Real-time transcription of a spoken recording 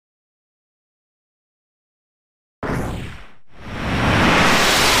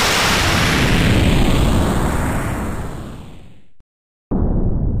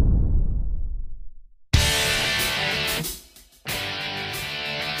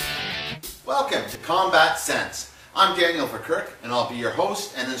Welcome to Combat Sense. I'm Daniel Verkerke and I'll be your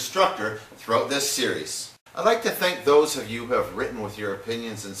host and instructor throughout this series. I'd like to thank those of you who have written with your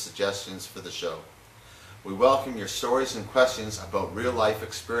opinions and suggestions for the show. We welcome your stories and questions about real-life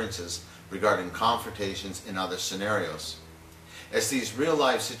experiences regarding confrontations in other scenarios. It's these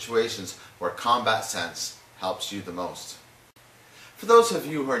real-life situations where Combat Sense helps you the most. For those of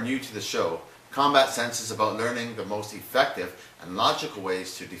you who are new to the show, Combat Sense is about learning the most effective and logical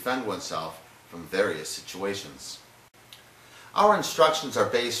ways to defend oneself from various situations. Our instructions are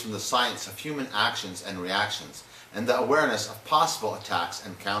based from the science of human actions and reactions and the awareness of possible attacks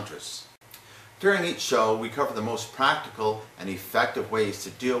and counters. During each show, we cover the most practical and effective ways to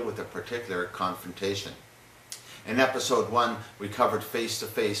deal with a particular confrontation. In Episode 1, we covered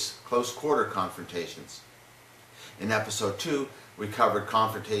face-to-face, close-quarter confrontations. In Episode 2, we covered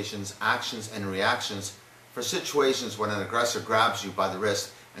confrontations, actions, and reactions for situations when an aggressor grabs you by the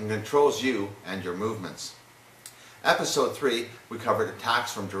wrist and controls you and your movements. Episode 3, we covered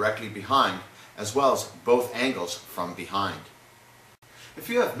attacks from directly behind, as well as both angles from behind. If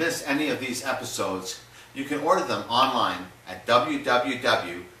you have missed any of these episodes, you can order them online at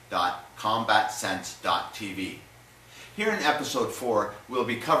www.combatsense.tv. Here in Episode 4, we'll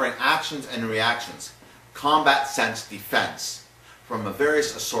be covering actions and reactions, Combat Sense defense, from a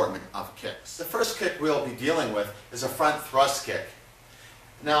various assortment of kicks. The first kick we'll be dealing with is a front thrust kick.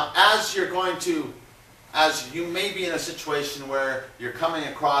 Now, as you may be in a situation where you're coming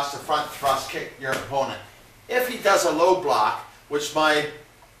across a front thrust kick your opponent. If he does a low block, which my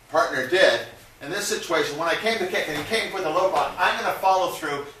partner did, in this situation, when I came to kick and he came with a low block, I'm going to follow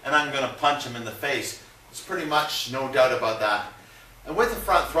through and I'm going to punch him in the face. There's pretty much no doubt about that. And with the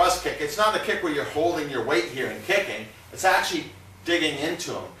front thrust kick, it's not a kick where you're holding your weight here and kicking. It's actually digging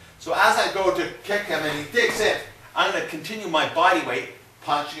into him. So as I go to kick him and he digs in, I'm going to continue my body weight,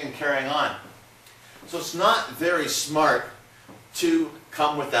 punching and carrying on. So it's not very smart to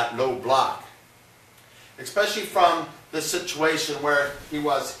come with that low block, especially from the situation where he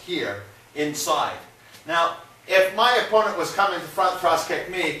was here, inside. Now, if my opponent was coming to front thrust kick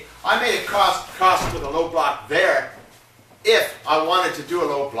me, I may cross with a low block there if I wanted to do a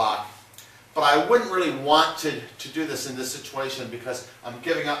low block. But I wouldn't really want to do this in this situation because I'm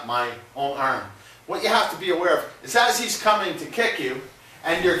giving up my own arm. What you have to be aware of is as he's coming to kick you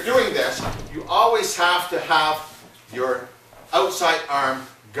and you're doing this, you always have to have your outside arm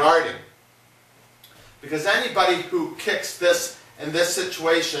guarding. Because anybody who kicks this in this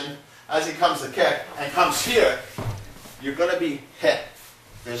situation, as he comes to kick and comes here, you're going to be hit.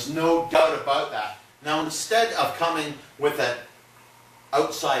 There's no doubt about that. Now, instead of coming with an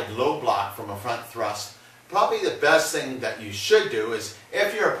outside low block from a front thrust, probably the best thing that you should do is,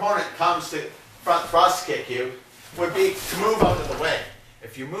 if your opponent comes to front thrust kick you, would be to move out of the way.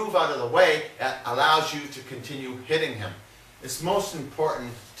 If you move out of the way, that allows you to continue hitting him. It's most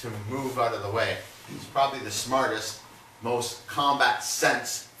important to move out of the way. It's probably the smartest, most combat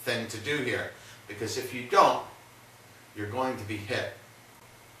sense thing to do here, because if you don't, you're going to be hit.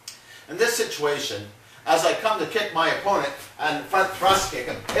 In this situation, as I come to kick my opponent and front thrust kick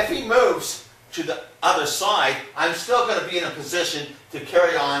him, if he moves to the other side, I'm still going to be in a position to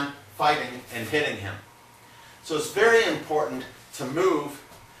carry on fighting and hitting him. So it's very important to move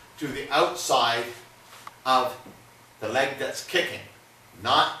to the outside of the leg that's kicking,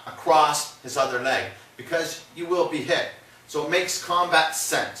 not across his other leg, because you will be hit. So it makes combat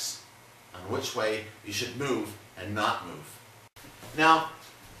sense on which way you should move and not move. Now,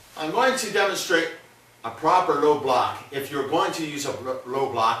 I'm going to demonstrate a proper low block if you're going to use a low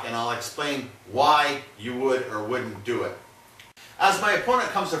block, and I'll explain why you would or wouldn't do it. As my opponent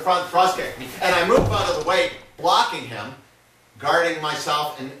comes to front thrust kick me and I move out of the way, blocking him, guarding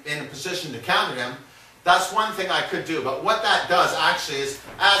myself in a position to counter him, that's one thing I could do. But what that does actually is,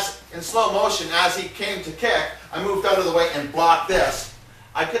 as in slow motion, as he came to kick, I moved out of the way and blocked this.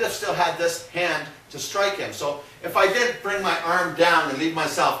 I could have still had this hand to strike him. So if I did bring my arm down and leave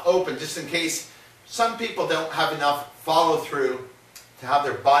myself open, just in case, some people don't have enough follow through to have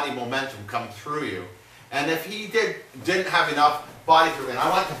their body momentum come through you. And if he didn't have enough body through and I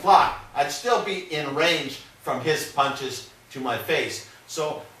went to block, I'd still be in range from his punches to my face.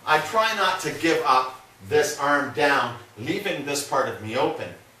 So I try not to give up this arm down, leaving this part of me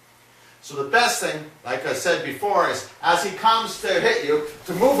open. So the best thing, like I said before, is as he comes to hit you,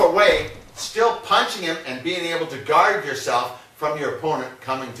 to move away, still punching him and being able to guard yourself from your opponent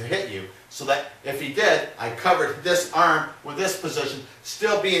coming to hit you. So that if he did, I covered this arm with this position,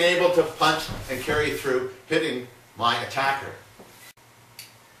 still being able to punch and carry through, hitting my attacker.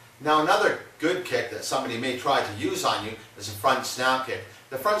 Now another good kick that somebody may try to use on you is a front snap kick.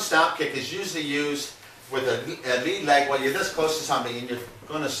 The front snap kick is usually used with a lead leg when you're this close to somebody and you're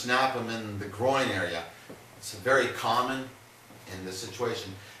going to snap them in the groin area. It's very common in this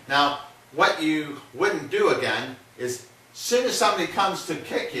situation. Now, what you wouldn't do again is, as soon as somebody comes to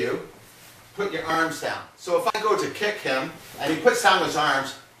kick you, put your arms down. So if I go to kick him and he puts down his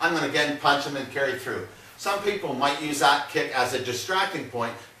arms, I'm going to again punch him and carry through. Some people might use that kick as a distracting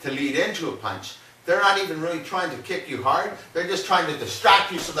point to lead into a punch. They're not even really trying to kick you hard. They're just trying to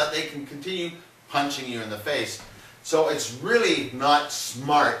distract you so that they can continue punching you in the face. So it's really not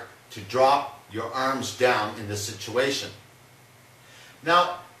smart to drop your arms down in this situation.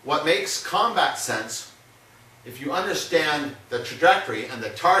 Now, what makes combat sense, if you understand the trajectory and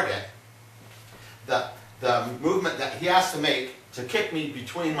the target, the movement that he has to make to kick me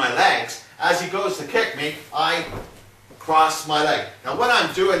between my legs, as he goes to kick me, I cross my leg. Now what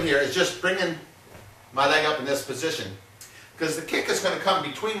I'm doing here is just bringing my leg up in this position, because the kick is going to come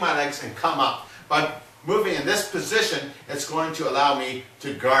between my legs and come up. By moving in this position, it's going to allow me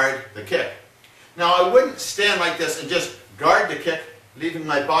to guard the kick. Now I wouldn't stand like this and just guard the kick, leaving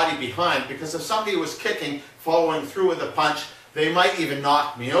my body behind, because if somebody was kicking, following through with a punch, they might even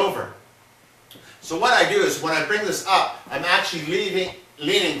knock me over. So what I do is when I bring this up, I'm actually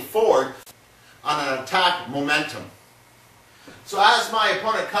leaning forward on an attack momentum. So as my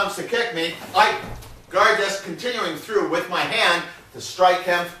opponent comes to kick me, I guard this, continuing through with my hand to strike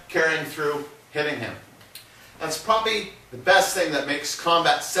him, carrying through, hitting him. That's probably the best thing that makes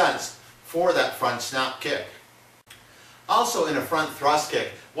combat sense for that front snap kick. Also in a front thrust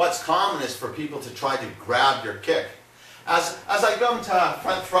kick, what's common is for people to try to grab your kick. As I come to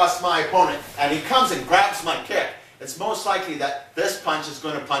front thrust my opponent and he comes and grabs my kick, it's most likely that this punch is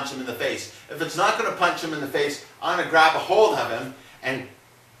going to punch him in the face. If it's not going to punch him in the face, I'm going to grab a hold of him and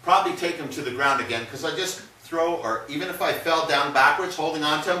probably take him to the ground again, because I just throw, or even if I fell down backwards holding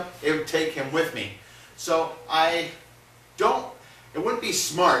on to him, it would take him with me. So it wouldn't be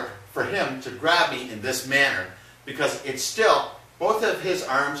smart for him to grab me in this manner, because it's still, both of his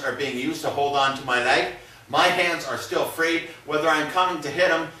arms are being used to hold on to my leg. My hands are still free, whether I'm coming to hit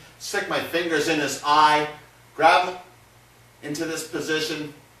him, stick my fingers in his eye, grab him into this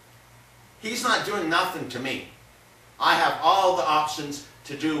position. He's not doing nothing to me. I have all the options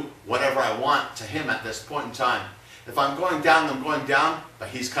to do whatever I want to him at this point in time. If I'm going down, I'm going down, but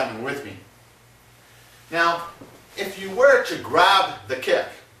he's coming with me. Now, if you were to grab the kick,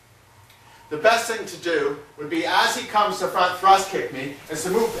 the best thing to do would be, as he comes to front thrust kick me, is to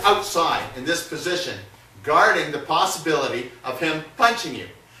move outside in this position, guarding the possibility of him punching you.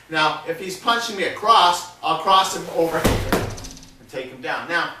 Now, if he's punching me across, I'll cross him over here and take him down.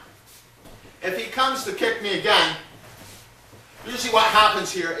 Now, if he comes to kick me again, usually what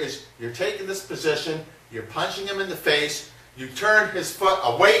happens here is you're taking this position, you're punching him in the face, you turn his foot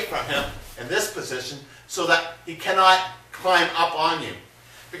away from him in this position so that he cannot climb up on you.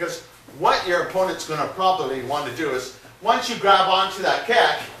 Because what your opponent's going to probably want to do is, once you grab onto that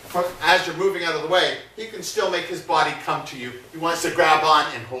kick, as you're moving out of the way, he can still make his body come to you. He wants to grab on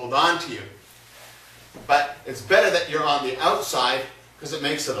and hold on to you. But it's better that you're on the outside, because it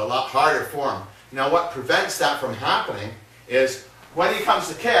makes it a lot harder for him. Now what prevents that from happening is, when he comes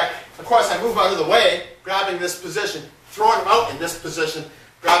to kick, of course I move out of the way, grabbing this position, throwing him out in this position,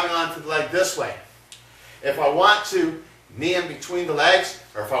 grabbing onto the leg this way. If I want to knee him between the legs,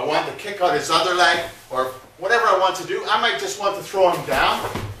 or if I want to kick out his other leg, or whatever I want to do, I might just want to throw him down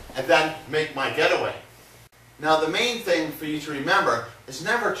and then make my getaway. Now the main thing for you to remember is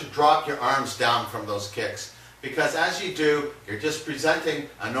never to drop your arms down from those kicks, because as you do, you're just presenting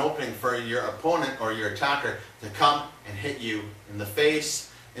an opening for your opponent or your attacker to come and hit you in the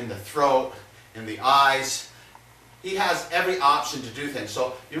face, in the throat, in the eyes. He has every option to do things,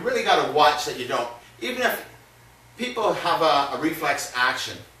 so you really got to watch that you don't. Even if people have a reflex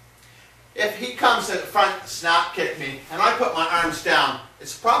action, if he comes to the front snap kick me and I put my arms down,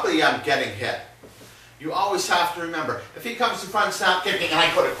 it's probably I'm getting hit. You always have to remember, if he comes to front snap kick me and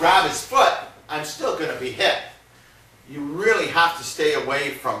I go to grab his foot, I'm still going to be hit. You really have to stay away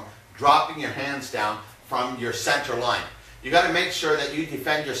from dropping your hands down from your center line. You got to make sure that you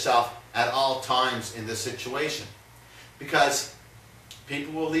defend yourself at all times in this situation, because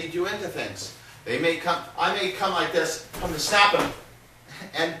people will lead you into things. I may come like this, come to snap him,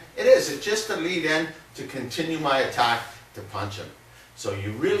 and it's just to lead in to continue my attack to punch him. So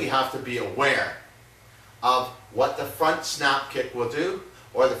you really have to be aware of what the front snap kick will do,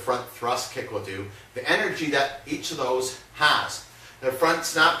 or the front thrust kick will do, the energy that each of those has. The front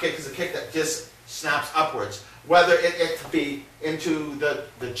snap kick is a kick that just snaps upwards. whether it be into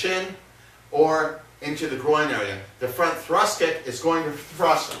the chin or into the groin area. The front thrust kick is going to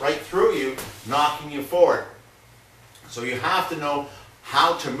thrust right through you, knocking you forward. So you have to know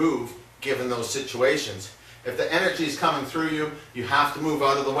how to move given those situations. If the energy is coming through you, you have to move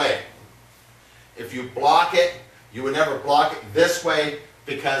out of the way. If you block it, you would never block it this way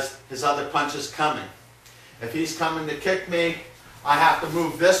because his other punch is coming. If he's coming to kick me, I have to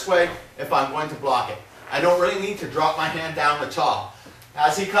move this way if I'm going to block it. I don't really need to drop my hand down at all.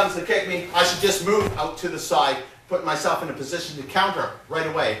 As he comes to kick me, I should just move out to the side, put myself in a position to counter right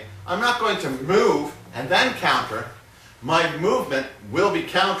away. I'm not going to move and then counter. My movement will be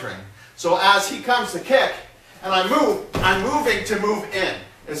countering. So as he comes to kick and I move, I'm moving to move in.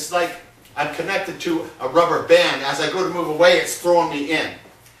 It's like I'm connected to a rubber band. As I go to move away, it's throwing me in.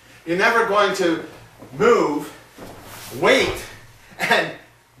 You're never going to move, wait, and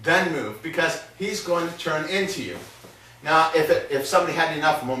then move, because he's going to turn into you. Now, if somebody had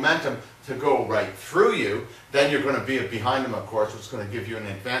enough momentum to go right through you, then you're going to be behind them, of course, which is going to give you an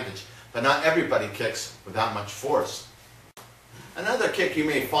advantage. But not everybody kicks with that much force. Another kick you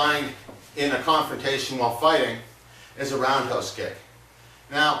may find in a confrontation while fighting is a roundhouse kick.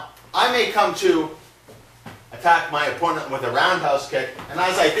 Now, I may come to attack my opponent with a roundhouse kick, and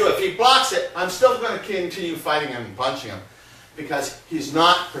as I do, if he blocks it, I'm still going to continue fighting him and punching him, because he's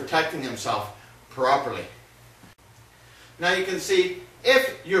not protecting himself properly. Now you can see,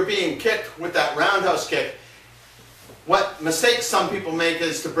 if you're being kicked with that roundhouse kick, what mistakes some people make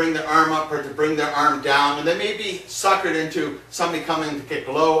is to bring their arm up or to bring their arm down, and they may be suckered into somebody coming to kick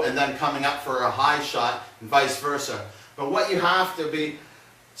low and then coming up for a high shot, and vice versa. But what you have to be,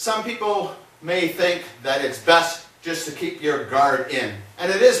 some people may think that it's best just to keep your guard in.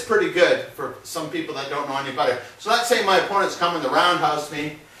 And it is pretty good for some people that don't know any better. So let's say my opponent's coming to roundhouse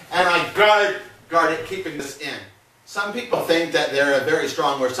me, and I guard it, keeping this in. Some people think that they're very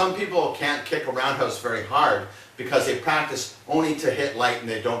strong, where some people can't kick a roundhouse very hard because they practice only to hit light and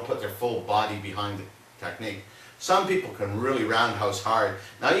they don't put their full body behind the technique. Some people can really roundhouse hard.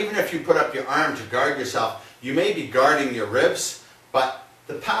 Now, even if you put up your arm to guard yourself, you may be guarding your ribs, but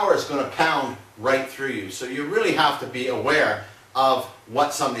the power is going to pound right through you. So you really have to be aware of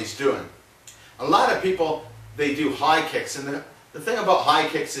what somebody's doing. A lot of people, they do high kicks, and the thing about high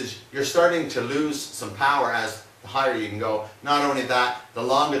kicks is you're starting to lose some power as the higher you can go. Not only that, the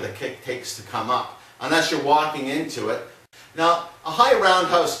longer the kick takes to come up, unless you're walking into it. Now, a high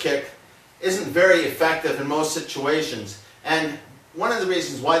roundhouse kick isn't very effective in most situations, and one of the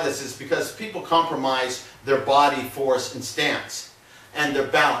reasons why this is because people compromise their body force and stance and their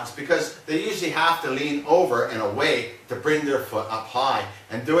balance, because they usually have to lean over in a way to bring their foot up high,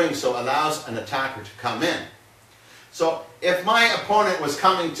 and doing so allows an attacker to come in. So if my opponent was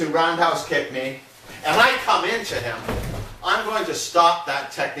coming to roundhouse kick me and I come into him, I'm going to stop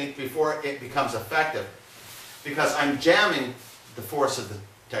that technique before it becomes effective, because I'm jamming the force of the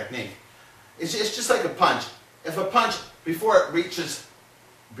technique. It's just like a punch. If a punch, before it reaches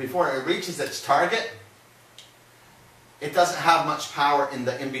its target, it doesn't have much power in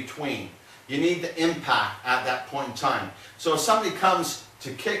the in-between. You need the impact at that point in time. So if somebody comes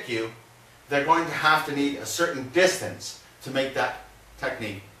to kick you, they're going to have to need a certain distance to make that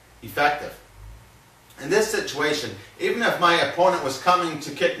technique effective. In this situation, even if my opponent was coming to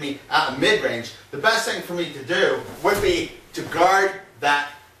kick me at a mid-range, the best thing for me to do would be to guard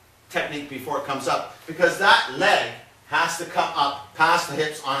that technique before it comes up, because that leg has to come up past the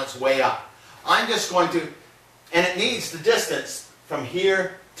hips on its way up. I'm just going to, and it needs the distance from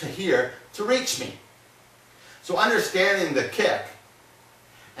here to reach me. So understanding the kick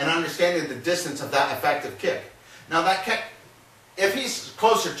and understanding the distance of that effective kick. Now that kick, if he's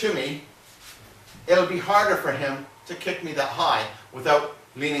closer to me, it'll be harder for him to kick me that high without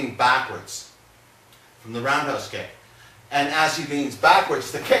leaning backwards from the roundhouse kick. And as he leans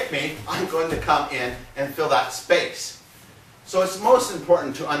backwards to kick me, I'm going to come in and fill that space. So it's most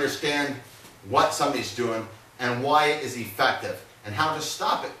important to understand what somebody's doing and why it is effective, and how to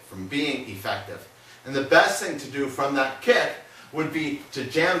stop it from being effective. And the best thing to do from that kick would be to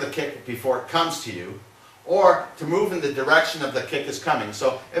jam the kick before it comes to you, or to move in the direction of the kick is coming.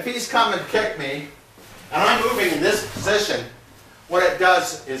 So if he's coming to kick me, and I'm moving in this position, what it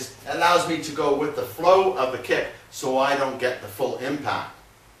does is it allows me to go with the flow of the kick so I don't get the full impact.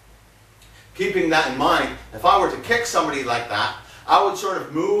 Keeping that in mind, if I were to kick somebody like that, I would sort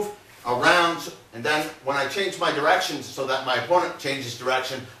of move around, and then when I change my direction so that my opponent changes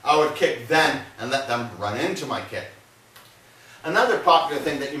direction, I would kick then and let them run into my kick. Another popular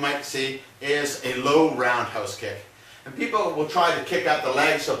thing that you might see is a low roundhouse kick. And people will try to kick at the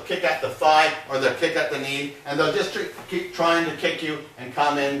legs, so kick at the thigh or they'll kick at the knee, and they'll just keep trying to kick you and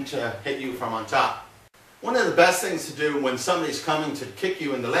come in to hit you from on top. One of the best things to do when somebody's coming to kick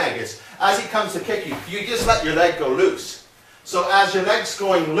you in the leg is, as he comes to kick you, you just let your leg go loose. So as your leg's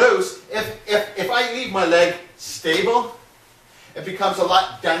going loose, if I leave my leg stable, it becomes a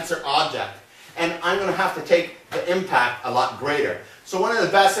lot denser object. And I'm going to have to take the impact a lot greater. So one of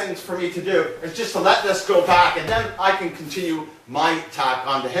the best things for me to do is just to let this go back, and then I can continue my attack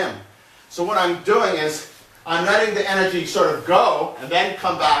onto him. So what I'm doing is, I'm letting the energy sort of go, and then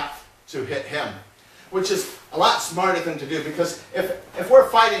come back to hit him. Which is a lot smarter thing to do, because if we're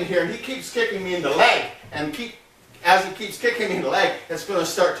fighting here and he keeps kicking me in the leg, and as he keeps kicking me in the leg, it's going to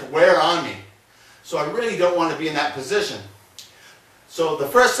start to wear on me. So I really don't want to be in that position. So the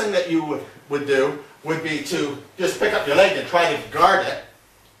first thing that you would do would be to just pick up your leg and try to guard it.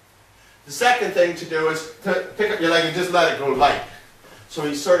 The second thing to do is to pick up your leg and just let it go light. So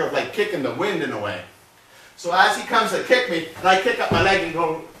he's sort of like kicking the wind in a way. So as he comes to kick me, and I kick up my leg and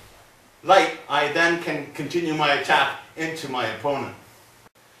go light, I then can continue my attack into my opponent.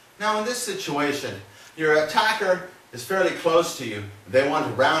 Now in this situation, your attacker is fairly close to you. They want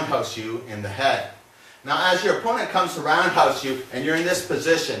to roundhouse you in the head. Now as your opponent comes to roundhouse you and you're in this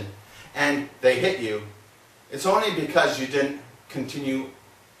position and they hit you, it's only because you didn't continue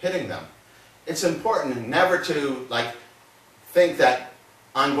hitting them. It's important never to think that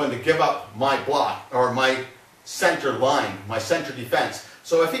I'm going to give up my block or my center line, my center defense.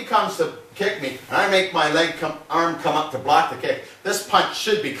 So if he comes to kick me and I make my arm come up to block the kick, this punch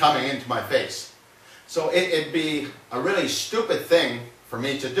should be coming into my face. So it'd be a really stupid thing for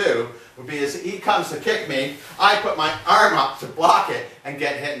me to do, would be as he comes to kick me, I put my arm up to block it and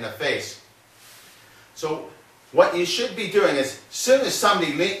get hit in the face. So what you should be doing is, as soon as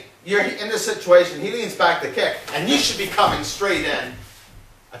you're in this situation, he leans back to kick, and you should be coming straight in,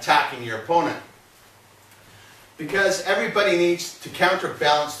 attacking your opponent. Because everybody needs to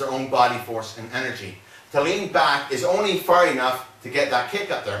counterbalance their own body force and energy. To lean back is only far enough to get that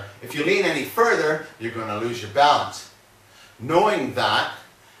kick up there. If you lean any further, you're going to lose your balance. Knowing that,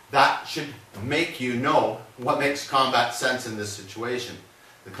 that should make you know what makes combat sense in this situation.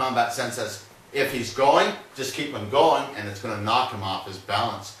 The combat sense says, if he's going, just keep him going, and it's going to knock him off his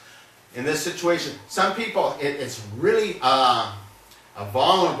balance. In this situation, some people, it's really a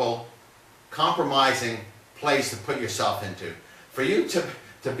vulnerable, compromising place to put yourself into. For you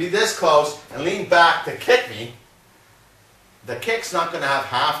to be this close and lean back to kick me, the kick's not going to have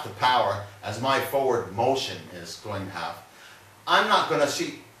half the power as my forward motion is going to have. I'm not going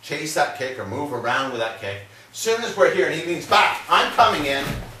to chase that kick or move around with that kick. As soon as we're here and he leans back, I'm coming in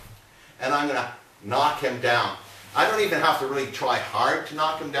and I'm going to knock him down. I don't even have to really try hard to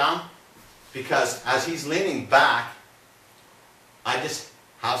knock him down, because as he's leaning back, I just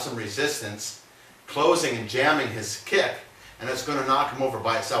have some resistance, closing and jamming his kick, and it's going to knock him over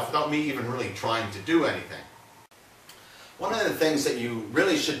by itself without me even really trying to do anything. One of the things that you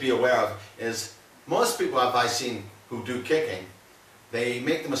really should be aware of is, most people I've seen who do kicking, they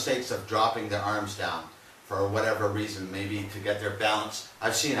make the mistakes of dropping their arms down for whatever reason, maybe to get their balance.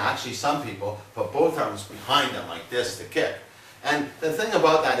 I've seen actually some people put both arms behind them like this to kick. And the thing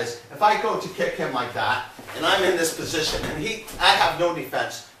about that is, if I go to kick him like that, and I'm in this position, and I have no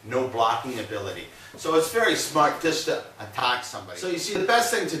defense, no blocking ability. So it's very smart just to attack somebody. So you see, the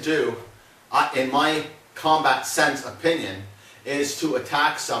best thing to do, in my combat sense opinion, is to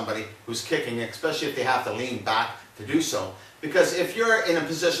attack somebody who's kicking, especially if they have to lean back to do so. Because if you're in a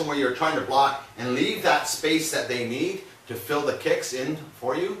position where you're trying to block and leave that space that they need to fill the kicks in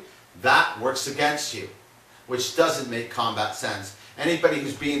for you, that works against you, which doesn't make combat sense. Anybody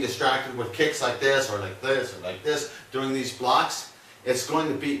who's being distracted with kicks like this or like this or like this, doing these blocks, it's going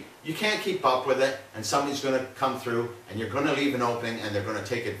to be, you can't keep up with it, and somebody's going to come through and you're going to leave an opening and they're going to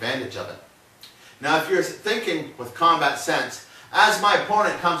take advantage of it. Now if you're thinking with combat sense, as my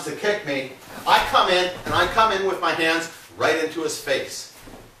opponent comes to kick me, I come in and I come in with my hands right into his face.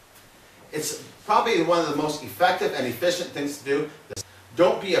 It's probably one of the most effective and efficient things to do.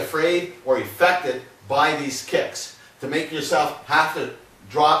 Don't be afraid or affected by these kicks to make yourself have to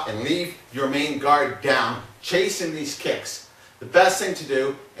drop and leave your main guard down chasing these kicks. The best thing to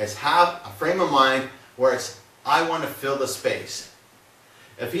do is have a frame of mind where it's, I want to fill the space.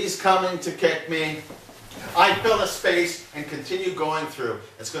 If he's coming to kick me, I fill the space and continue going through.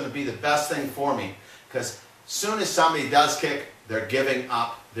 It's going to be the best thing for me, because as soon as somebody does kick, they're giving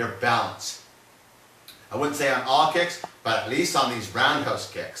up their balance. I wouldn't say on all kicks, but at least on these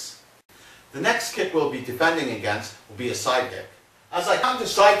roundhouse kicks. The next kick we'll be defending against will be a side kick. As I come to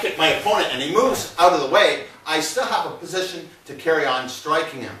side kick my opponent and he moves out of the way, I still have a position to carry on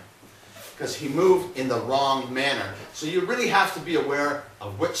striking him because he moved in the wrong manner. So you really have to be aware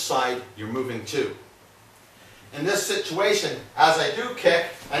of which side you're moving to. In this situation, as I do kick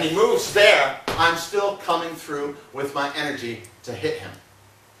and he moves there, I'm still coming through with my energy to hit him.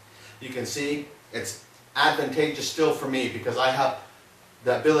 You can see it's advantageous still for me because I have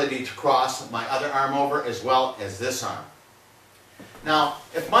the ability to cross my other arm over as well as this arm. Now,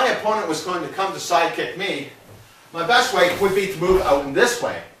 if my opponent was going to come to side kick me, my best way would be to move out in this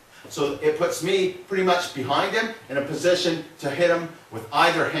way. So it puts me pretty much behind him in a position to hit him with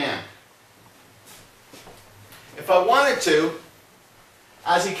either hand. If I wanted to,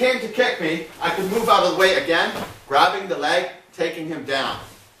 as he came to kick me, I could move out of the way again, grabbing the leg, taking him down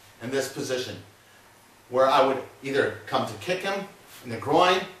in this position, where I would either come to kick him in the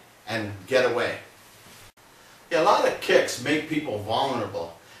groin and get away. Yeah, a lot of kicks make people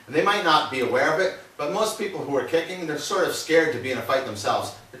vulnerable, and they might not be aware of it, but most people who are kicking, they're sort of scared to be in a fight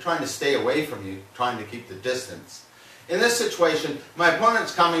themselves. They're trying to stay away from you, trying to keep the distance. In this situation, my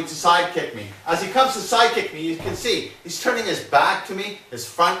opponent's coming to side kick me. As he comes to side kick me, you can see he's turning his back to me, his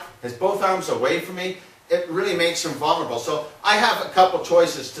both arms away from me. It really makes him vulnerable. So I have a couple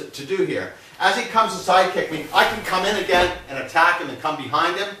choices to do here. As he comes to side kick me, I can come in again and attack him and come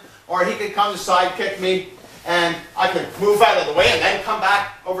behind him, or he could come to side kick me and I could move out of the way and then come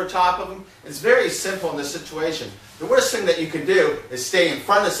back over top of him. It's very simple in this situation. The worst thing that you can do is stay in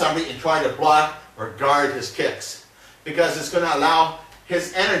front of somebody and try to block or guard his kicks, because it's going to allow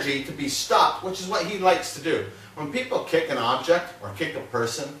his energy to be stopped, which is what he likes to do. When people kick an object or kick a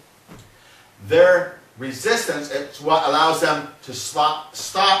person, their resistance is what allows them to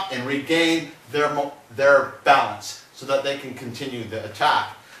stop and regain their balance so that they can continue the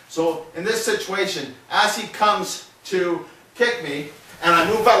attack. So in this situation, as he comes to kick me, and I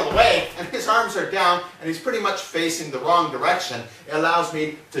move out of the way, and his arms are down, and he's pretty much facing the wrong direction, it allows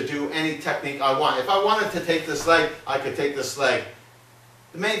me to do any technique I want. If I wanted to take this leg, I could take this leg.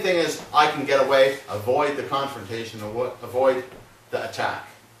 The main thing is I can get away, avoid the confrontation, avoid the attack.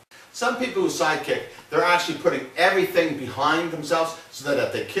 Some people who side kick, they're actually putting everything behind themselves so that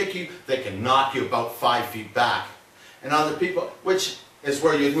if they kick you, they can knock you about 5 feet back. And other people, which is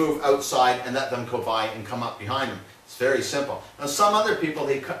where you move outside and let them go by and come up behind them. It's very simple. Now some other people,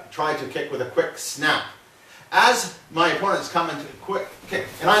 they try to kick with a quick snap. As my opponent's coming to a quick kick,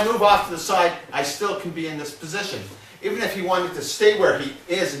 and I move off to the side, I still can be in this position. Even if he wanted to stay where he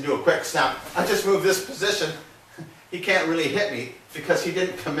is and do a quick snap, I just move this position. He can't really hit me because he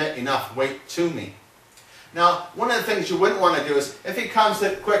didn't commit enough weight to me. Now, one of the things you wouldn't want to do is, if he comes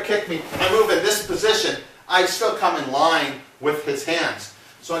to quick kick me, and I move in this position, I still come in line with his hands.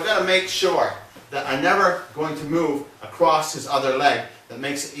 So I've got to make sure that I'm never going to move across his other leg. That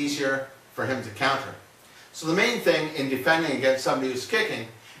makes it easier for him to counter. So the main thing in defending against somebody who's kicking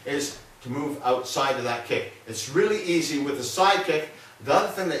is to move outside of that kick. It's really easy with a side kick. The other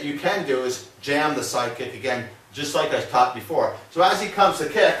thing that you can do is jam the side kick again, just like I taught before. So as he comes to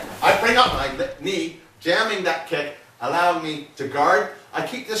kick, I bring up my knee, jamming that kick, allowing me to guard. I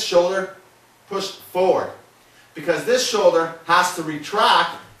keep this shoulder pushed forward, because this shoulder has to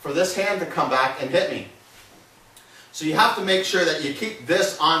retract for this hand to come back and hit me. So you have to make sure that you keep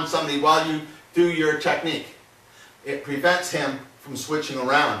this on somebody while you do your technique. It prevents him from switching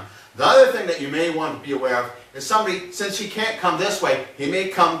around. The other thing that you may want to be aware of is somebody, since he can't come this way, he may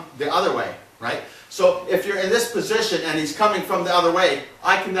come the other way, right? So if you're in this position and he's coming from the other way,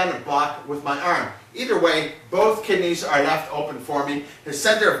 I can then block with my arm. Either way, both kidneys are left open for me. His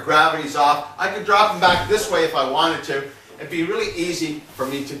center of gravity is off. I could drop him back this way if I wanted to. It'd be really easy for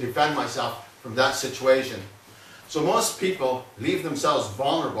me to defend myself from that situation. So most people leave themselves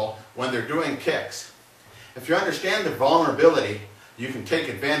vulnerable when they're doing kicks. If you understand the vulnerability, you can take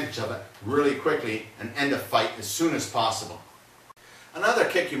advantage of it really quickly and end a fight as soon as possible. Another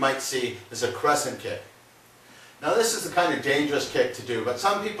kick you might see is a crescent kick. Now this is the kind of dangerous kick to do, but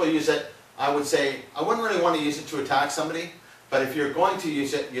some people use it. I would say, I wouldn't really want to use it to attack somebody, but if you're going to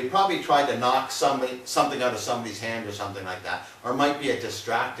use it, you'd probably try to knock something out of somebody's hand or something like that, or it might be a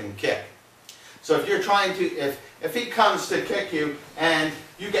distracting kick. So if you're trying to, if he comes to kick you and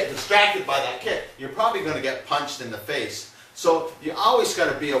you get distracted by that kick, you're probably going to get punched in the face. So you always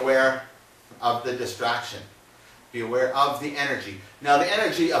got to be aware of the distraction. Be aware of the energy. Now the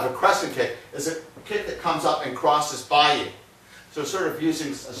energy of a crescent kick is a kick that comes up and crosses by you. So sort of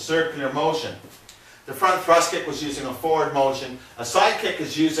using a circular motion. The front thrust kick was using a forward motion. A side kick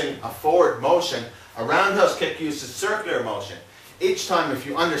is using a forward motion. A roundhouse kick uses circular motion. Each time, if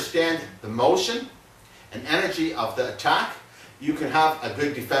you understand the motion and energy of the attack, you can have a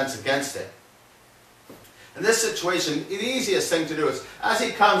good defense against it. In this situation, the easiest thing to do is, as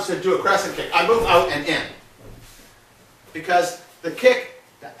he comes to do a crescent kick, I move out and in. Because the kick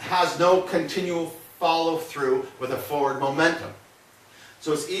has no continual follow through with a forward momentum.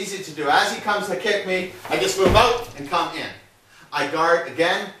 So it's easy to do. As he comes to kick me, I just move out and come in. I guard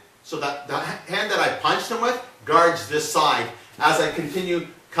again, so that the hand that I punched him with guards this side as I continue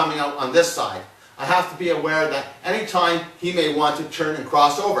coming out on this side. I have to be aware that anytime he may want to turn and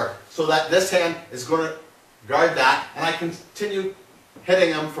cross over, so that this hand is going to guard that, and I continue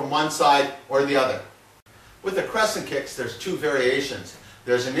hitting him from one side or the other. With the crescent kicks, there's two variations.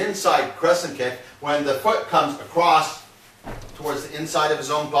 There's an inside crescent kick when the foot comes across towards the inside of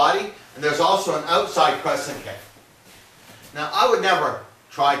his own body, and there's also an outside crescent kick. Now, I would never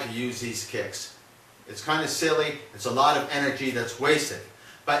try to use these kicks. It's kind of silly. It's a lot of energy that's wasted.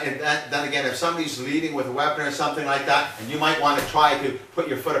 But then again, if somebody's leading with a weapon or something like that, and you might want to try to put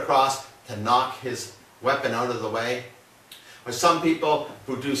your foot across to knock his weapon out of the way. Or some people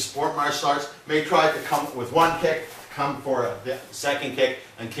who do sport martial arts may try to come with one kick, come for the second kick,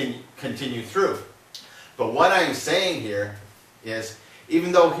 and continue through. But what I'm saying here is,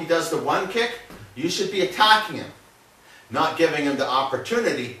 even though he does the one kick, you should be attacking him, not giving him the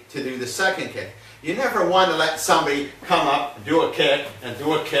opportunity to do the second kick. You never want to let somebody come up and do a kick, and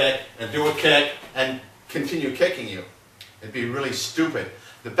do a kick, and do a kick, and continue kicking you. It'd be really stupid.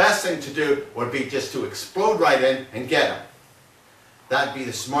 The best thing to do would be just to explode right in and get him. That'd be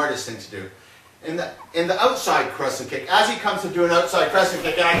the smartest thing to do. In the outside crescent kick, as he comes to do an outside crescent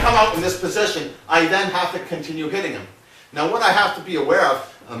kick, and I come out in this position, I then have to continue hitting him. Now what I have to be aware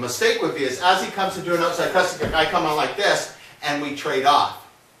of, a mistake would be, is as he comes to do an outside crescent kick, I come out like this, and we trade off.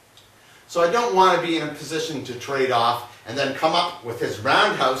 So I don't want to be in a position to trade off and then come up with his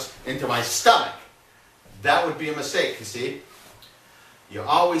roundhouse into my stomach. That would be a mistake, you see. You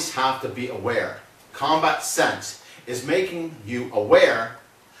always have to be aware. Combat sense is making you aware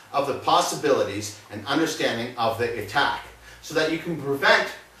of the possibilities and understanding of the attack, so that you can prevent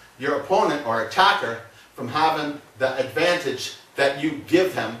your opponent or attacker from having the advantage that you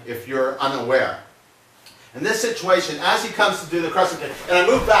give him if you're unaware. In this situation, as he comes to do the crescent kick, and I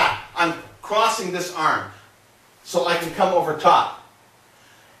move back, I'm crossing this arm so I can come over top.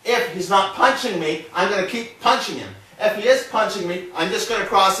 If he's not punching me, I'm going to keep punching him. If he is punching me, I'm just going to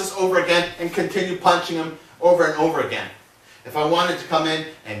cross this over again and continue punching him over and over again. If I wanted to come in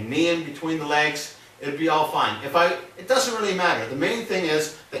and knee him between the legs, it'd be all fine. It doesn't really matter. The main thing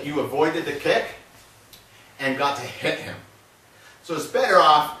is that you avoided the kick and got to hit him. So it's better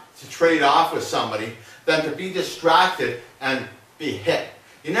off to trade off with somebody than to be distracted and be hit.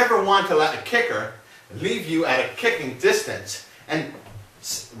 You never want to let a kicker leave you at a kicking distance and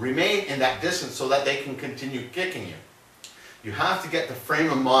remain in that distance so that they can continue kicking you. You have to get the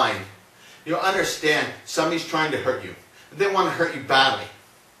frame of mind. You understand somebody's trying to hurt you. They want to hurt you badly.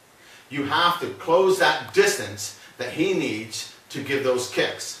 You have to close that distance that he needs to give those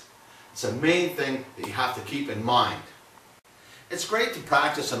kicks. It's the main thing that you have to keep in mind. It's great to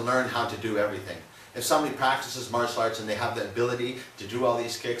practice and learn how to do everything. If somebody practices martial arts and they have the ability to do all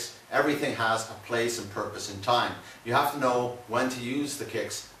these kicks, everything has a place and purpose and time. You have to know when to use the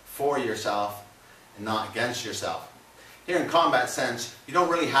kicks for yourself and not against yourself. Here in combat sense, you don't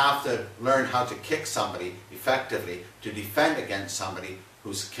really have to learn how to kick somebody effectively to defend against somebody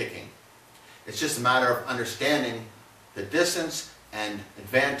who's kicking. It's just a matter of understanding the distance and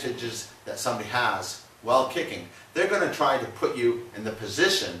advantages that somebody has while kicking. They're going to try to put you in the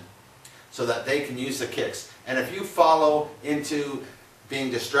position so that they can use the kicks. And if you follow into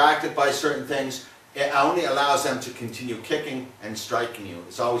being distracted by certain things, it only allows them to continue kicking and striking you.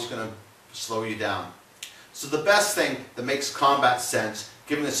 It's always going to slow you down. So the best thing that makes combat sense,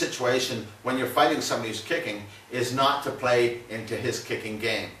 given the situation when you're fighting somebody who's kicking, is not to play into his kicking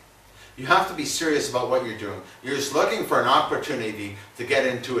game. You have to be serious about what you're doing. You're just looking for an opportunity to get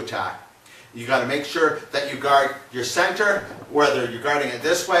into attack. You got to make sure that you guard your center, whether you're guarding it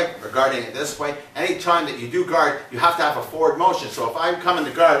this way or guarding it this way. Anytime that you do guard, you have to have a forward motion. So if I'm coming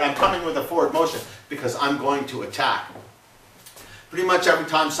to guard, I'm coming with a forward motion because I'm going to attack. Pretty much every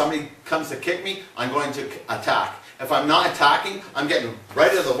time somebody comes to kick me, I'm going to attack. If I'm not attacking, I'm getting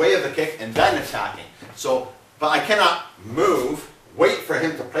right out of the way of the kick and then attacking. But I cannot move, wait for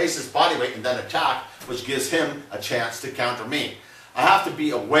him to place his body weight and then attack, which gives him a chance to counter me. I have to be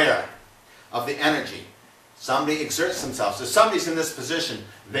aware of the energy. Somebody exerts themselves. If somebody's in this position,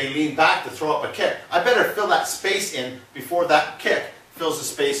 they lean back to throw up a kick. I better fill that space in before that kick fills the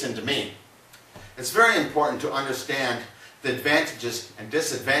space into me. It's very important to understand the advantages and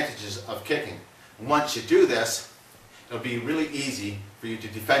disadvantages of kicking. And once you do this, it'll be really easy for you to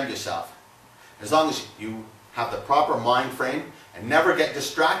defend yourself. as long as you have the proper mind frame and never get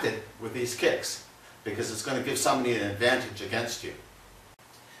distracted with these kicks, because it's going to give somebody an advantage against you.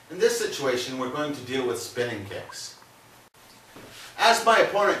 In this situation, we're going to deal with spinning kicks. As my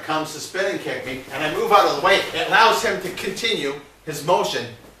opponent comes to spinning kick me and I move out of the way, it allows him to continue his motion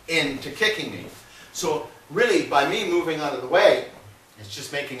into kicking me. So really, by me moving out of the way, it's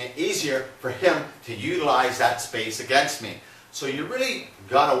just making it easier for him to utilize that space against me. So you really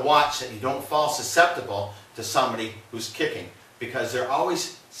got to watch that you don't fall susceptible to somebody who's kicking, because they're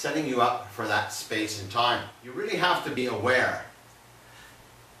always setting you up for that space and time. You really have to be aware.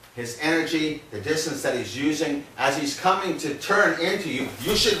 His energy, the distance that he's using, as he's coming to turn into you,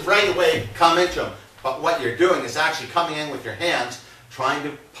 you should right away come into him. But what you're doing is actually coming in with your hands, trying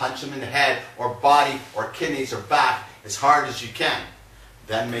to punch him in the head or body or kidneys or back as hard as you can,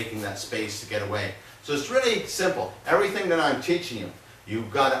 then making that space to get away. So it's really simple. Everything that I'm teaching you,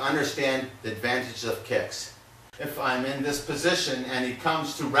 you've got to understand the advantages of kicks. If I'm in this position and he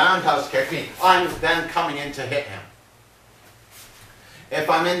comes to roundhouse kick me, I'm then coming in to hit him. If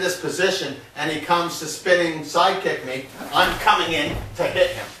I'm in this position and he comes to spinning side kick me, I'm coming in to hit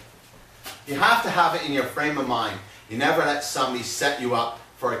him. You have to have it in your frame of mind. You never let somebody set you up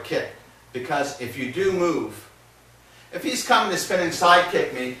for a kick, because if you do move, if he's coming to spinning side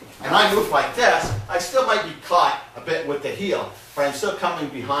kick me and I move like this, I still might be caught a bit with the heel, but I'm still coming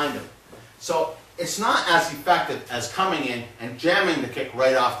behind him. So it's not as effective as coming in and jamming the kick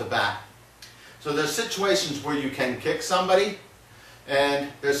right off the bat. So there's situations where you can kick somebody, and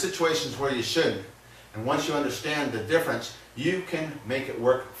there's situations where you shouldn't. And once you understand the difference, you can make it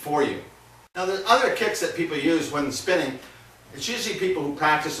work for you. Now, there's other kicks that people use when spinning. It's usually people who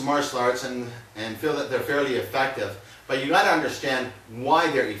practice martial arts and feel that they're fairly effective. But you got to understand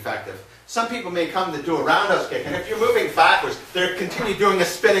why they're effective. Some people may come to do a roundhouse kick, and if you're moving backwards, they'll continue doing a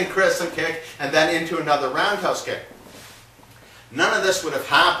spinning crescent kick and then into another roundhouse kick. None of this would have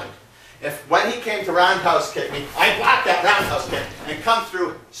happened if when he came to roundhouse kick me, I blocked that roundhouse kick and come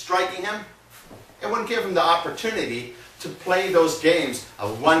through striking him. It wouldn't give him the opportunity to play those games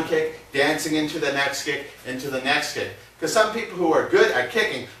of one kick, dancing into the next kick, into the next kick. Because some people who are good at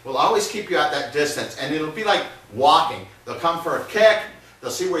kicking will always keep you at that distance, and it'll be like walking. They'll come for a kick,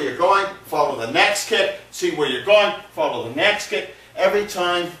 they'll see where you're going, follow the next kick, see where you're going, follow the next kick. Every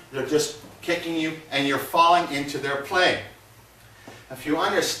time they're just kicking you and you're falling into their play. If you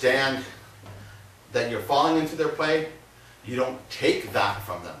understand that you're falling into their play, you don't take that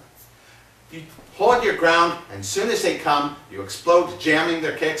from them. You hold your ground, and as soon as they come, you explode jamming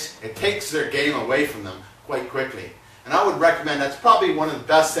their kicks. It takes their game away from them quite quickly. And I would recommend that's probably one of the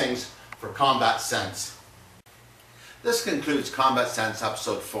best things for Combat Sense. This concludes Combat Sense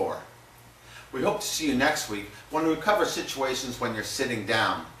Episode 4. We hope to see you next week when we cover situations when you're sitting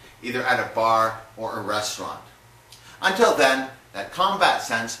down, either at a bar or a restaurant. Until then, that Combat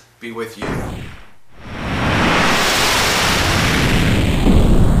Sense be with you.